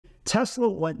Tesla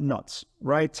went nuts,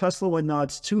 right? Tesla went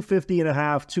nuts,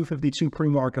 250.5, 252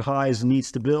 pre-market highs,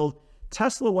 needs to build.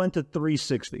 Tesla went to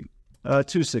 260,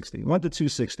 went to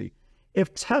 260.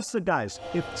 If Tesla, guys,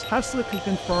 if Tesla can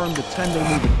confirm the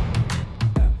 10-day moving.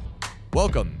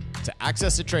 Welcome to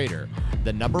AccessATrader,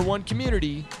 the #1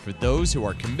 community for those who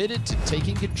are committed to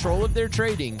taking control of their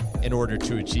trading in order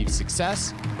to achieve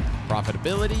success,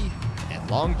 profitability, and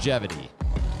longevity.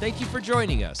 Thank you for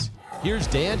joining us. Here's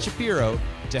Dan Shapiro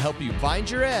to help you find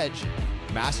your edge,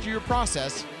 master your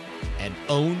process, and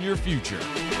own your future.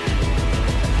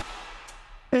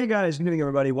 Hey guys, good evening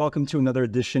everybody. Welcome to another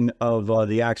edition of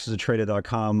the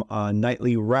AccessATrader.com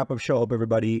nightly wrap-up show. Hope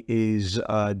everybody is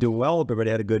doing well. Hope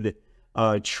everybody had a good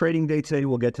trading day today.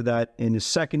 We'll get to that in a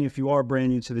second. If you are brand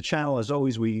new to the channel, as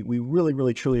always, we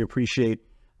really, truly appreciate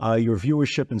your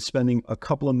viewership and spending a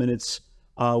couple of minutes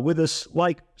with us.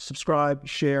 Like, subscribe,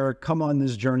 share, come on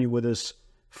this journey with us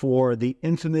for the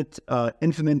infinite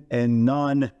and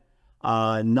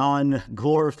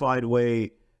non-glorified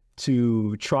way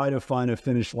to try to find a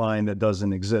finish line that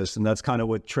doesn't exist. And that's kind of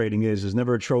what trading is. There's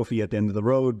never a trophy at the end of the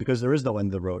road because there is no end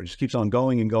of the road. It just keeps on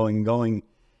going and going and going.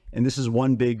 And this is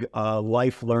one big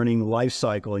life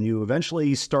cycle. And you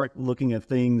eventually start looking at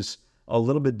things a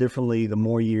little bit differently the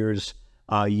more years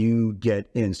you get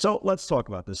in. So let's talk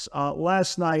about this.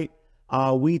 Last night,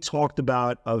 we talked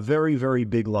about a very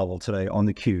big level today on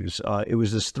the Qs. It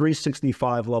was this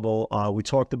 365 level. We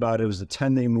talked about it was the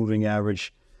 10-day moving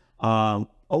average. A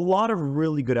lot of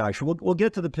really good action. We'll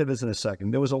get to the pivots in a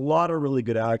second. There was a lot of really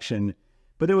good action,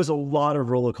 but there was a lot of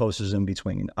roller coasters in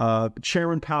between.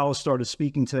 Chairman Powell started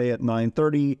speaking today at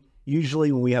 9:30.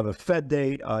 Usually when we have a Fed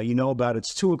date, you know about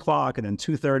it's 2 o'clock, and then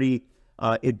 2:30,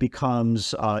 it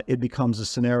becomes a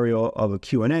scenario of a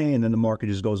Q&A, and then the market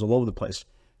just goes all over the place.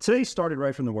 Today started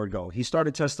right from the word go. He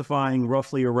started testifying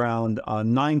roughly around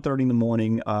 9:30 in the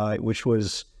morning, which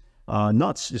was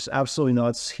nuts, just absolutely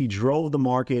nuts. He drove the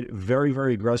market very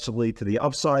aggressively to the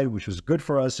upside, which was good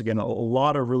for us. Again, a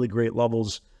lot of really great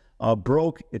levels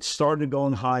broke. It started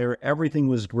going higher. Everything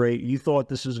was great. You thought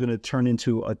this was going to turn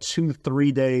into a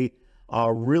 2-3 day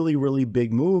really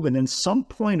big move. And then some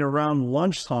point around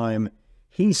lunchtime,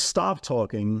 he stopped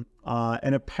talking.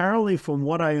 And apparently, from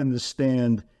what I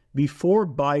understand, before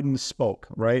Biden spoke,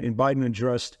 right, and Biden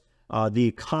addressed the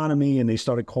economy, and they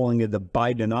started calling it the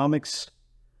Bidenomics,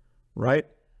 right?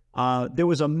 There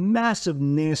was a massive,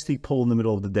 nasty pull in the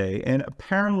middle of the day. And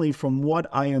apparently, from what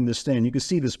I understand, you can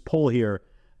see this pull here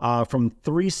from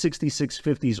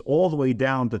 366.50s all the way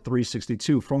down to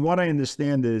 362. From what I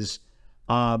understand is,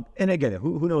 and again,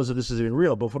 who knows if this is even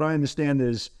real, but what I understand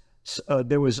is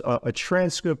there was a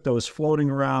transcript that was floating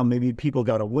around. Maybe people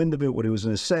got a wind of it, what he was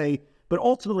going to say. But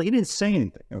ultimately, he didn't say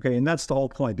anything, okay? And that's the whole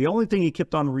point. The only thing he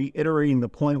kept on reiterating the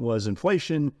point was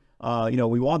inflation. You know,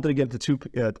 we wanted to get to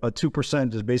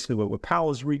 2% is basically what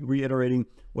Powell is reiterating.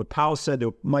 What Powell said, there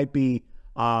might be,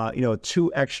 you know,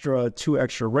 two extra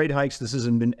rate hikes. This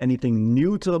hasn't been anything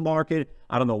new to the market.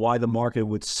 I don't know why the market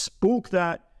would spook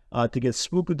that, to get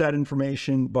spooked with that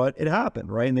information, but it happened,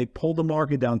 right? And they pulled the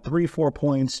market down 3-4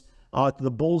 points. To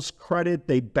the Bulls' credit,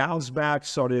 they bounced back,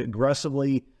 started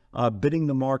aggressively bidding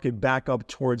the market back up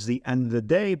towards the end of the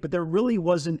day, but there really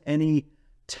wasn't any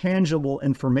tangible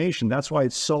information. That's why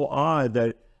it's so odd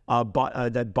that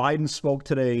that Biden spoke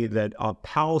today, that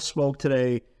Powell spoke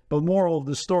today. But moral of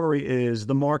the story is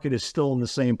the market is still in the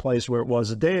same place where it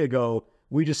was a day ago.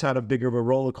 We just had a bigger of a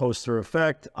roller coaster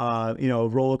effect, you know,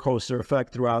 roller coaster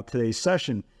effect throughout today's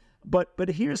session. But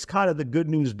here's kind of the good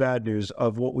news, bad news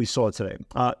of what we saw today.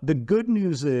 The good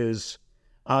news is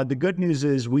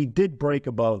we did break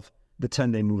above the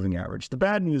 10-day moving average. The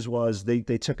bad news was they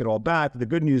took it all back. The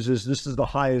good news is this is the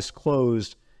highest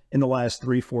closed in the last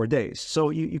 3-4 days.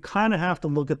 So you kind of have to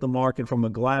look at the market from a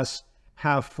glass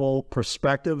half full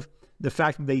perspective. The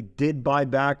fact that they did buy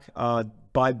back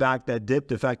that dip,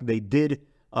 the fact that they did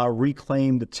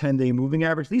reclaim the 10-day moving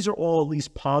average, these are all at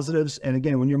least positives. And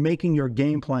again, when you're making your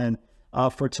game plan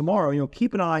for tomorrow, you know,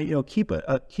 keep an eye, you know, keep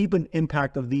an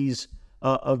impact of these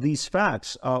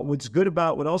facts. What's good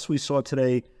about what else we saw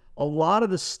today, a lot of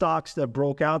the stocks that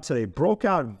broke out today broke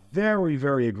out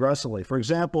very aggressively. For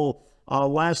example,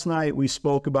 last night we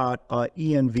spoke about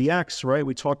ENVX, right?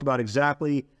 We talked about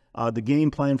exactly the game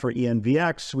plan for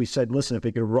ENVX. We said, listen, if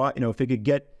it could, you know, if it could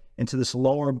get into this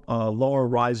lower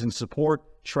rising support,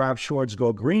 trap shorts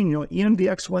go green. You know,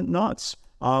 ENVX went nuts.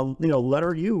 You know,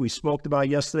 letter U we spoke about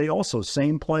yesterday also,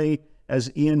 same play as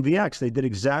ENVX. They did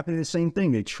exactly the same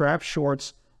thing. They trapped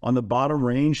shorts on the bottom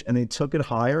range and they took it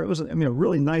higher. It was, I mean, a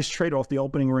really nice trade off the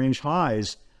opening range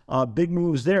highs. Big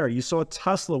moves there. You saw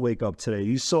Tesla wake up today.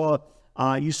 You saw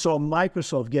You saw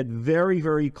Microsoft get very,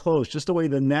 very close, just the way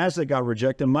the NASDAQ got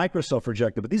rejected, Microsoft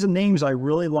rejected. But these are names I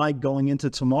really like going into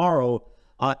tomorrow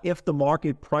if the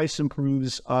market price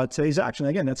improves today's action.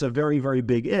 Again, that's a very, very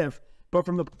big if. But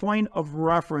from the point of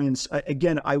reference,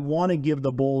 again, I want to give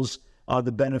the bulls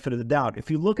the benefit of the doubt.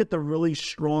 If you look at the really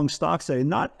strong stocks today,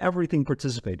 not everything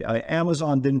participated.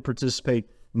 Amazon didn't participate.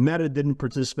 Meta didn't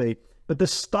participate. But the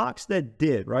stocks that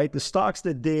did, right? The stocks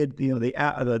that did, the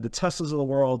Teslas of the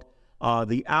world,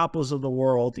 the Apples of the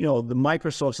world, the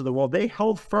Microsofts of the world, they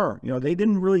held firm. They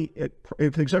didn't really,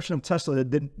 with the exception of Tesla,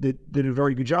 that did a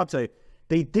very good job today.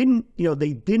 They didn't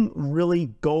really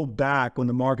go back when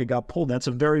the market got pulled. That's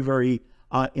a very, very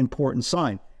important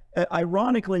sign.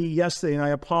 Ironically, yesterday, and I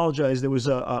apologize, there was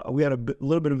we had a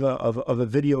little bit of a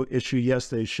video issue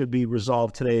yesterday. It should be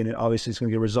resolved today, and obviously it's going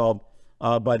to get resolved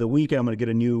by the weekend. I'm going to get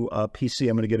a new PC.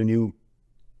 I'm going to get a new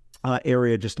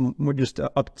area. We're just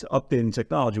updating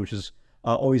technology, which is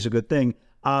always a good thing.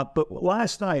 But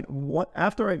last night,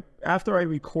 after I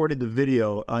recorded the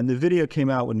video, and the video came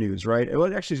out with news, right? It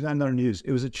was actually not news.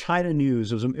 It was a China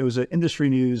news. It was an industry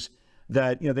news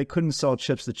that they couldn't sell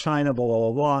chips to China. Blah blah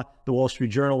blah blah. The Wall Street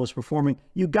Journal was performing.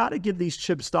 You got to give these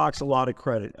chip stocks a lot of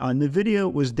credit. The video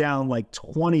was down like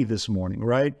 20 this morning,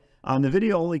 right? The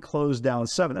video only closed down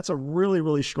 7. That's a really,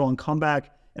 really strong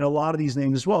comeback. And a lot of these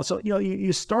names as well. So,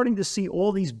 you're starting to see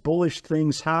all these bullish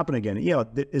things happen again.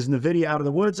 Is NVIDIA out of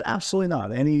the woods? Absolutely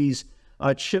not. Any of these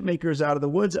chip makers out of the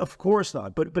woods? Of course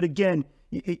not. But again,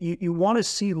 you want to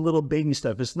see little baby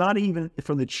stuff. It's not even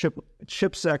from the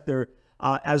chip sector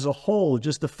as a whole,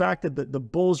 just the fact that the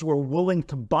bulls were willing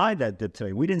to buy that dip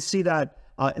today. We didn't see that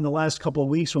in the last couple of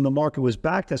weeks when the market was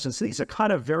backtesting. So these are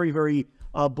kind of very, very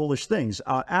bullish things.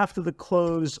 After the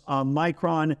close,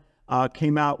 Micron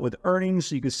came out with earnings.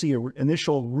 So you can see an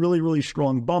initial really, really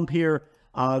strong bump here.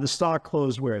 The stock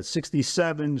closed where? At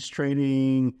 67, it's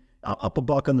trading up a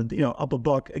buck on the, up a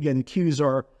buck. Again, the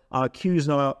Qs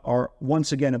now are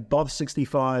once again above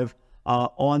 65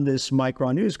 on this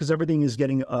Micron news because everything is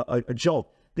getting a jolt.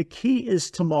 The key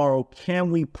is tomorrow, can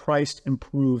we price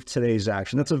improve today's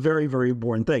action? That's a very, very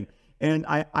important thing. And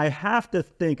I have to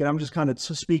think, and I'm just kind of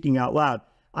speaking out loud,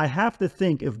 I have to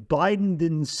think if Biden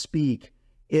didn't speak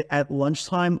at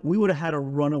lunchtime, we would have had a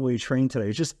runaway train today.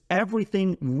 It's just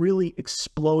everything really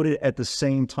exploded at the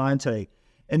same time today.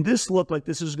 And this looked like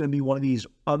this was going to be one of these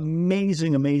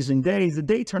amazing, amazing days. The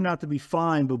day turned out to be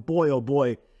fine, but boy, oh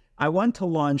boy, I went to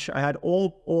lunch. I had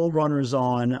all runners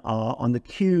on the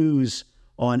Qs,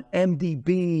 on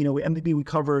MDB. MDB we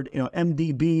covered,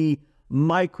 MDB,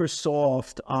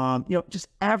 Microsoft, just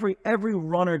every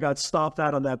runner got stopped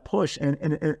out on that push.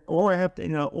 And all I have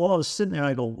to, all I was sitting there,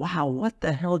 I go, wow, what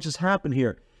the hell just happened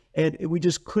here? And we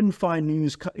just couldn't find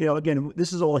news. Again,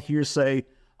 this is all hearsay.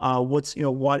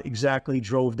 What exactly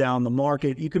drove down the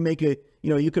market? You could make it,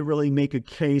 you could really make a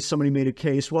case. Somebody made a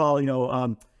case. Well,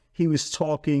 he was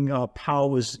talking,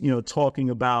 Powell was, talking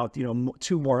about,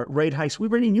 2 more rate hikes. We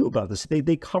already knew about this.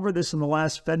 They covered this in the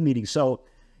last Fed meeting. So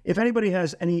if anybody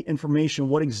has any information,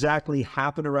 what exactly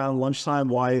happened around lunchtime,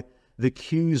 why the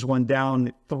Qs went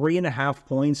down 3.5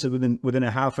 points within a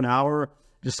half an hour,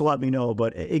 just to let me know.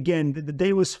 But again, the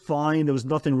day was fine. There was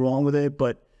nothing wrong with it,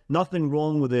 but nothing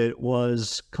wrong with it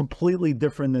was completely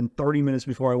different than 30 minutes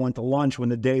before I went to lunch when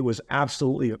the day was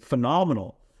absolutely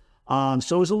phenomenal.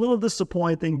 So it was a little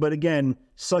disappointing, but again,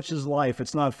 such is life.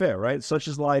 It's not fair, right? Such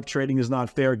is life. Trading is not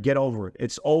fair. Get over it.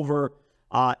 It's over.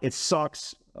 It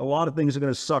sucks. A lot of things are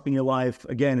going to suck in your life.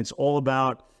 Again, it's all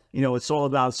about,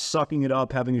 sucking it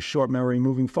up, having a short memory,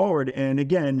 moving forward. And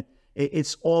again,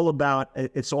 it's all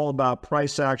about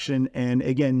price action. And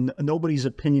again, nobody's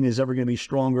opinion is ever going to be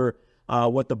stronger.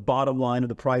 What the bottom line of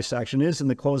the price action is and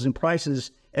the closing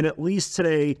prices. And at least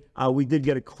today, we did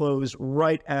get a close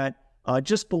right at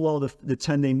just below the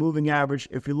 10-day moving average.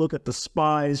 If you look at the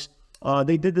SPYs,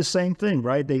 they did the same thing,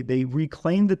 right? They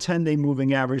reclaimed the 10-day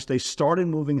moving average. They started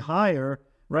moving higher,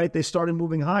 right? They started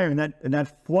moving higher, and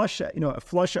that flush at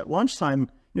flush at lunchtime.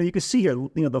 You can see here,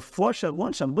 the flush at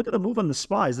lunchtime. Look at the move on the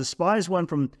SPYs. The SPYs went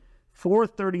from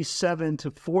 437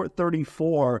 to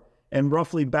 434, and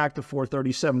roughly back to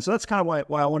 437. So that's kind of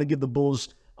why I want to give the bulls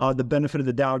the benefit of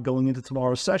the doubt going into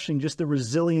tomorrow's session. Just the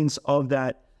resilience of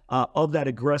that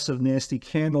aggressive, nasty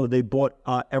candle that they bought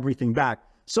everything back.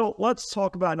 So let's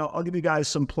talk about, now I'll give you guys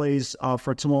some plays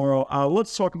for tomorrow.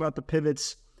 Let's talk about the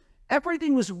pivots.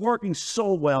 Everything was working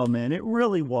so well, man. It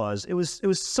really was. It was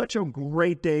such a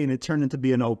great day, and it turned into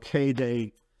be an okay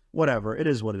day. Whatever. It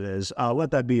is what it is.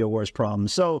 Let that be your worst problem.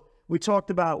 So we talked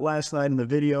about last night in the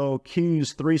video,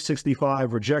 Qs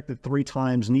 365 rejected 3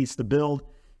 times, needs to build.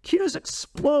 Q's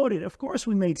exploded. Of course,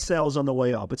 we made sales on the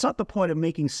way up. It's not the point of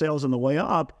making sales on the way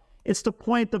up. It's the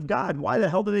point of, God, why the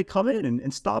hell did they come in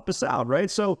and stop us out,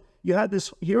 right? So you had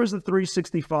this, here's the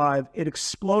 365. It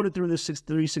exploded through this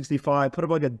 365, put up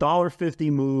like a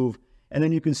 $1.50 move. And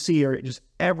then you can see here, just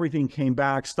everything came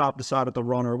back, stopped us out at the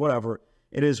runner, whatever.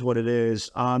 It is what it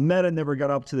is. Meta never got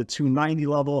up to the 290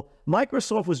 level.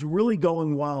 Microsoft was really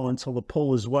going well until the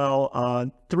pull as well.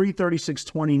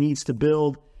 336.20 needs to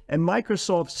build. And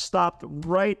Microsoft stopped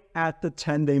right at the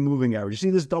 10-day moving average. You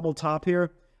see this double top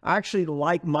here? I actually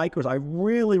like Microsoft. I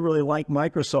really, really like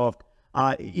Microsoft.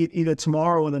 Either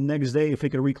tomorrow or the next day if it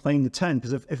could reclaim the 10.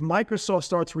 Because if Microsoft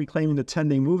starts reclaiming the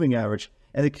 10-day moving average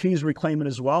and the Q's reclaim it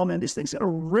as well, man, this thing's going to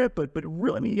rip it. But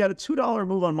really, I mean, you got a $2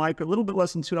 move on a little bit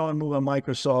less than $2 move on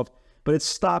Microsoft, but it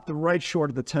stopped right short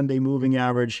of the 10-day moving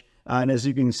average. And as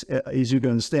you can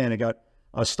understand, it got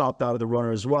stopped out of the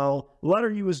runner as well. Letter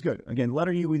U is good. Again,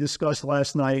 letter U we discussed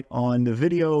last night on the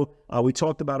video. We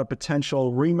talked about a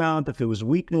potential remount if it was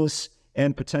weakness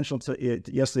and potential to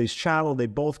yesterday's channel. They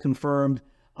both confirmed.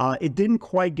 It didn't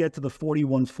quite get to the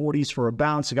 4140s for a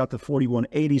bounce. It got to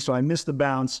 4180, so I missed the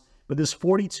bounce. But this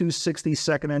 4260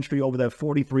 second entry over that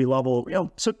 43 level,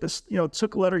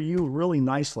 took letter U really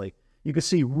nicely. You can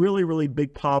see really, really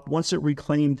big pop once it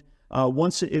reclaimed.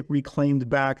 Once it reclaimed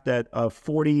back that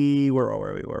 40, where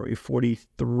are we?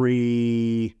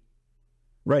 43,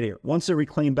 right here. Once it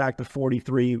reclaimed back to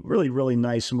 43, really, really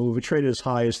nice move. It traded as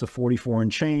high as the 44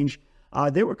 and change.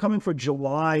 They were coming for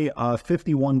July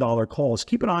 $51 calls.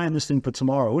 Keep an eye on this thing for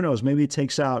tomorrow. Who knows? Maybe it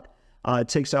takes out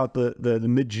the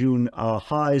mid-June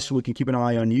highs, so we can keep an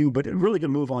eye on U. But a really good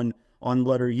move on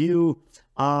letter U.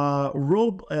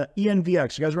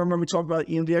 ENVX. You guys remember we talked about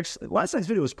ENVX? Last night's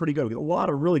video was pretty good. We got a lot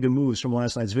of really good moves from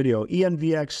last night's video.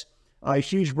 ENVX, a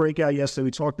huge breakout yesterday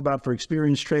we talked about for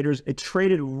experienced traders. It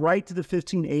traded right to the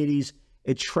 1580s.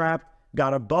 It trapped,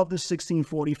 got above the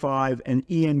 1645, and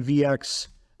ENVX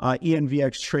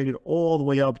traded all the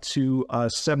way up to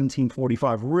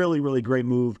 1745. Really, really great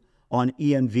move on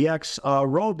ENVX.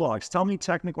 Roadblocks. Tell me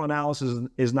technical analysis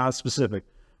is not specific.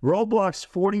 Roadblocks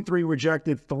 43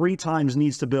 rejected 3 times,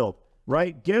 needs to build,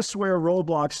 right? Guess where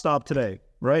Roadblocks stopped today,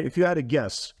 right? If you had to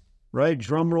guess, right?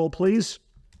 Drum roll, please.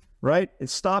 Right? It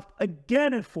stopped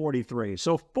again at 43.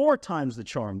 So 4 times the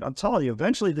charm. I'm telling you,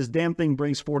 eventually this damn thing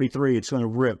brings 43. It's going to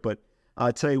rip, but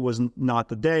today was not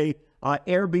the day.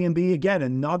 Airbnb, again,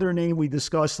 another name we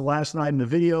discussed last night in the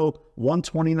video.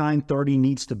 129.30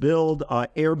 needs to build.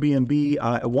 Airbnb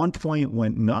at one point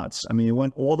went nuts. I mean, it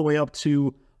went all the way up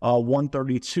to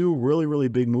 132. Really, really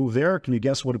big move there. Can you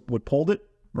guess what pulled it?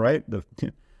 Right?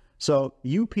 So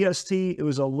UPST, it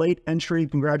was a late entry.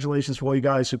 Congratulations for all you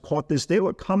guys who caught this. They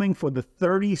were coming for the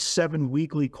 37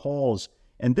 weekly calls,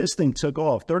 and this thing took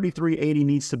off. 33.80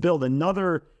 needs to build.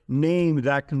 Another name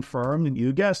that confirmed, and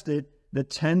you guessed it, the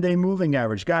 10-day moving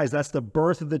average. Guys, that's the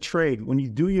birth of the trade. When you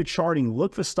do your charting,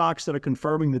 look for stocks that are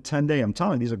confirming the 10-day. I'm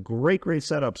telling you, these are great, great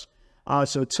setups.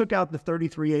 So it took out the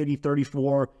 33.80,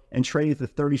 34, and traded to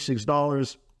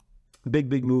 $36. Big,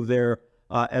 big move there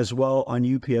as well on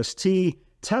UPST.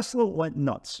 Tesla went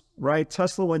nuts, right?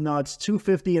 Tesla went nuts.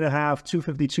 250.5,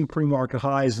 252 pre-market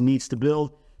highs, needs to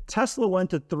build. Tesla went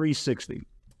to 260,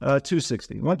 went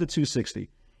to 260.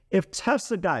 If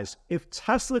Tesla, guys, if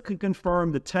Tesla could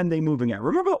confirm the 10-day moving average,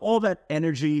 remember all that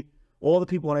energy, all the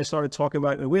people when I started talking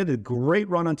about it, we had a great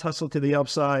run on Tesla to the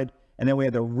upside, and then we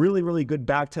had a really, really good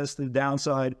back test to the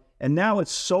downside, and now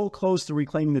it's so close to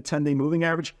reclaiming the 10-day moving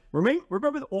average.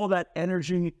 Remember all that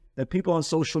energy that people on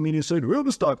social media said, well,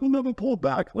 the stock will never pull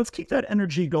back. Let's keep that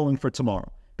energy going for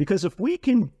tomorrow. Because if we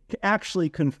can actually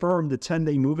confirm the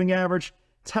 10-day moving average,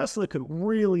 Tesla could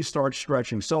really start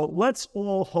stretching. So let's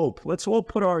all hope. Let's all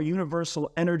put our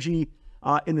universal energy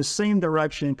in the same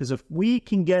direction, because if we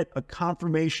can get a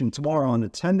confirmation tomorrow on the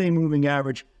 10-day moving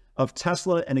average of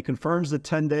Tesla and it confirms the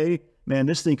 10-day, man,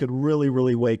 this thing could really,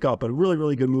 really wake up. A really,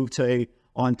 really good move today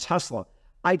on Tesla.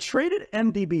 I traded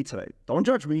MDB today. Don't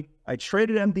judge me. I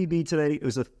traded MDB today. It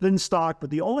was a thin stock, but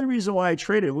the only reason why I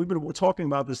traded it, we've been talking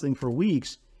about this thing for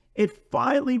weeks, it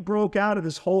finally broke out of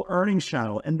this whole earnings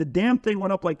channel, and the damn thing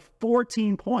went up like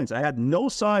 14 points. I had no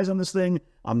size on this thing.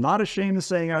 I'm not ashamed of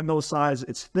saying I have no size.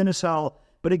 It's thin as hell,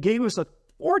 but it gave us a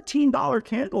 $14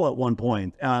 candle at one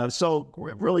point. So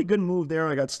really good move there.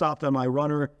 I got stopped on my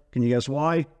runner. Can you guess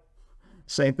why?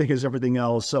 Same thing as everything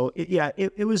else. So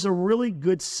it was a really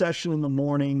good session in the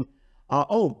morning.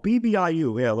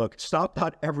 BBIU. Yeah, look, stopped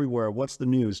out everywhere. What's the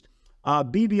news?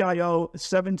 BBIO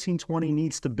 1720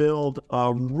 needs to build.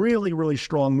 Really, really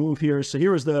strong move here. So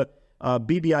here is the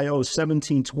BBIO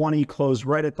 1720 closed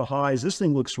right at the highs. This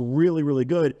thing looks really, really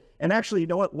good. And actually, you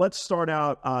know what? Let's start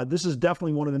out. This is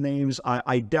definitely one of the names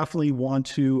I definitely want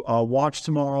to watch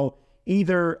tomorrow.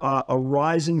 Either a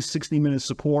rising 60-minute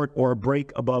support or a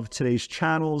break above today's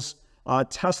channels.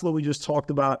 Tesla, we just talked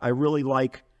about. I really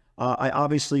like. I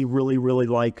obviously really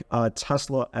like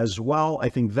Tesla as well. I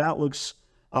think that looks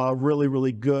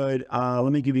really good.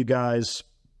 Let me give you guys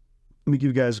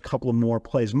a couple of more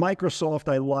plays.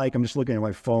 Microsoft, I like. I'm just looking at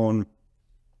my phone.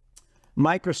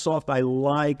 Microsoft, I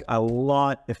like a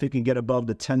lot if it can get above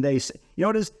the 10 days. You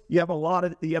notice you have a lot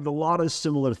of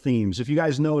similar themes. If you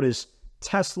guys notice,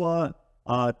 Tesla,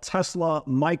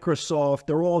 Microsoft,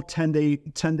 they're all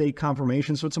 10-day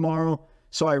confirmations for tomorrow.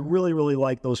 So I really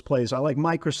like those plays. I like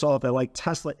Microsoft. I like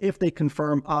Tesla if they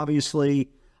confirm, obviously.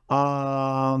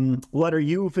 Letter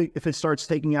U if it starts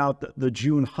taking out the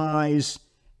June highs.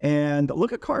 And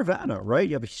look at Carvana, right?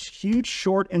 You have a huge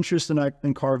short interest in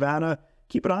Carvana.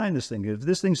 Keep an eye on this thing. If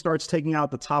this thing starts taking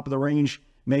out the top of the range,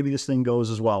 maybe this thing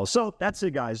goes as well. So that's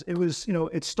it, guys. It was,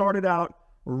 it started out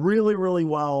really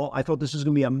well. I thought this was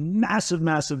going to be a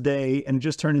massive day, and it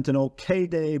just turned into an okay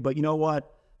day. But you know what?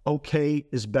 Okay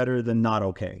is better than not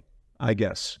okay, I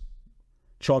guess.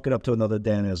 Chalk it up to another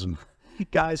Danism.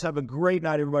 Guys, have a great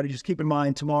night, everybody. Just keep in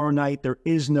mind, tomorrow night, there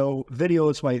is no video.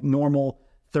 It's my normal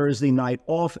Thursday night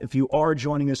off. If you are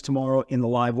joining us tomorrow in the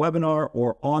live webinar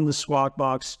or on the Squawk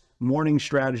Box, morning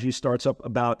strategy starts up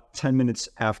about 10 minutes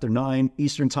after 9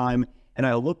 Eastern time, and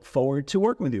I look forward to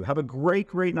working with you. Have a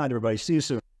great night, everybody. See you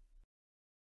soon.